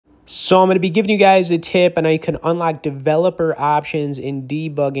So I'm going to be giving you guys a tip on how you can unlock developer options in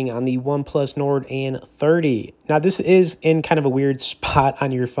debugging on the OnePlus Nord N30. Now this is in kind of a weird spot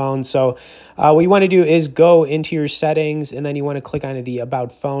on your phone. So what you want to do is go into your settings and then you want to click on the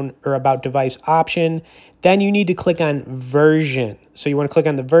About Phone or About Device option. Then you need to click on Version. So you want to click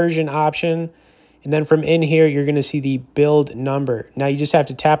on the Version option. And then from in here, you're going to see the build number. Now you just have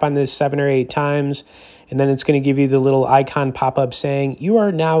to tap on this 7 or 8 times, and then it's going to give you the little icon pop up saying, you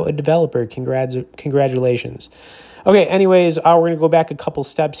are now a developer. Congratulations. Okay, anyways, we're going to go back a couple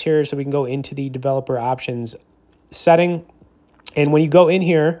steps here so we can go into the developer options setting. And when you go in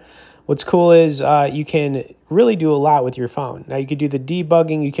here, what's cool is you can really do a lot with your phone. Now you could do the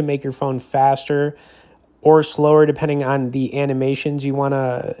debugging. You can make your phone faster or slower depending on the animations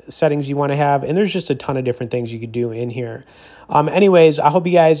settings you want to have. And there's just a ton of different things you could do in here. Anyways, I hope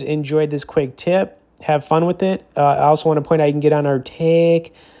you guys enjoyed this quick tip. Have fun with it. I also want to point out you can get on our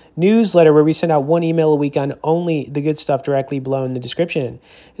tech newsletter where we send out 1 email a week on only the good stuff directly below in the description.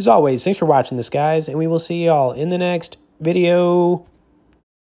 As always, thanks for watching this, guys, and we will see y'all in the next video.